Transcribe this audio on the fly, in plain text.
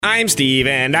I'm Steve,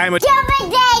 and I'm a Double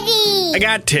Daddy! I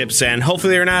got tips, and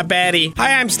hopefully they're not baddie.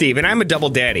 Hi, I'm Steve, and I'm a double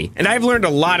daddy, and I've learned a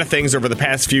lot of things over the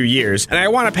past few years, and I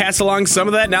want to pass along some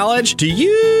of that knowledge to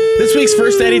you. This week's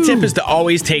first daddy tip is to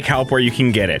always take help where you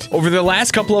can get it. Over the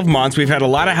last couple of months, we've had a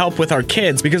lot of help with our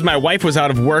kids because my wife was out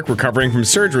of work recovering from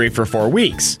surgery for 4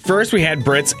 weeks. First, we had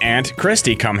Britt's aunt,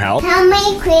 Christy, come help. How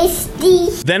many Christy?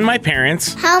 Then my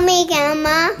parents. How many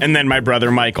Grandma? And then my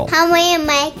brother, Michael. How many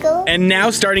Michael? And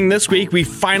now, starting this week, we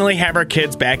finally have our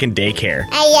kids back in daycare.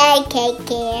 I like take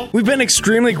care. We've been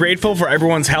extremely grateful for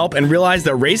everyone's help and realized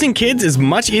that raising kids is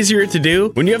much easier to do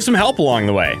when you have some help along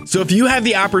the way. So if you have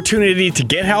the opportunity to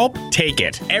get help, take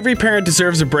it. Every parent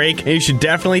deserves a break, and you should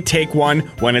definitely take one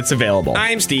when it's available.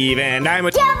 I'm Steve, and I'm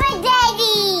a Double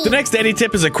Daddy! The next daddy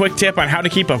tip is a quick tip on how to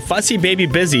keep a fussy baby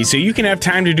busy so you can have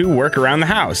time to do work around the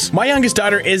house. My youngest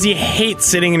daughter, Izzy, hates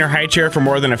sitting in her high chair for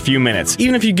more than a few minutes,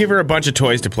 even if you give her a bunch of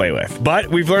toys to play with. But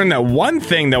we've learned that one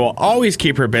thing that will always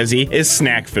keep her busy is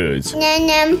snack foods.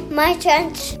 My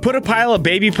lunch. Put a pile of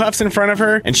baby puffs in front of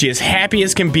her, and she is happy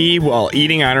as can be while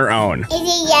eating on her own. Is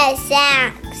it your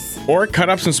socks? Or cut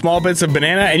up some small bits of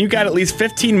banana, and you got at least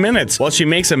 15 minutes while she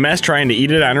makes a mess trying to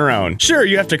eat it on her own. Sure,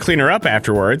 you have to clean her up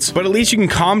afterwards, but at least you can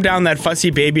calm down that fussy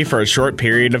baby for a short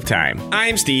period of time.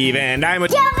 I'm Steve, and I'm a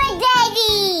Double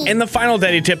Daddy! And the final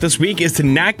daddy tip this week is to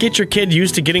not get your kid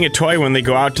used to getting a toy when they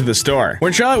go out to the store.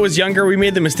 When Charlotte was younger, we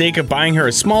made the mistake of buying her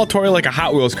a small toy like a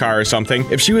Hot Wheels car or something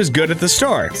if she was good at the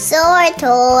store. So a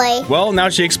toy. Well, now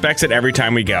she expects it every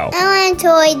time we go. I want a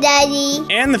toy,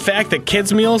 Daddy. And the fact that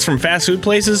kids' meals from fast food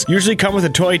places usually come with a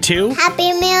toy too.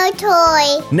 Happy Meal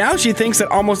toy. Now she thinks that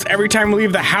almost every time we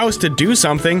leave the house to do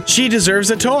something, she deserves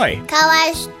a toy. Car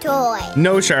wash toy.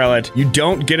 No, Charlotte, you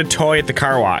don't get a toy at the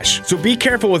car wash. So be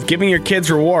careful with giving your kids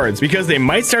rewards because they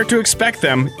might start to expect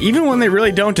them even when they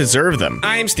really don't deserve them.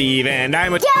 I'm Steve, and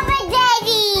I'm a Double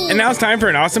Daddy! And now it's time for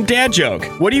an awesome dad joke.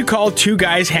 What do you call two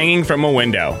guys hanging from a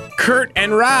window? Kurt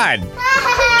and Rod.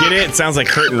 Get it? It sounds like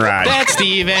Kurt and Rod. That's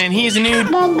Steve, and he's a nude.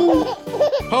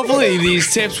 Hopefully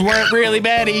these tips weren't really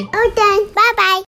baddie. Oh, done. Bye-bye.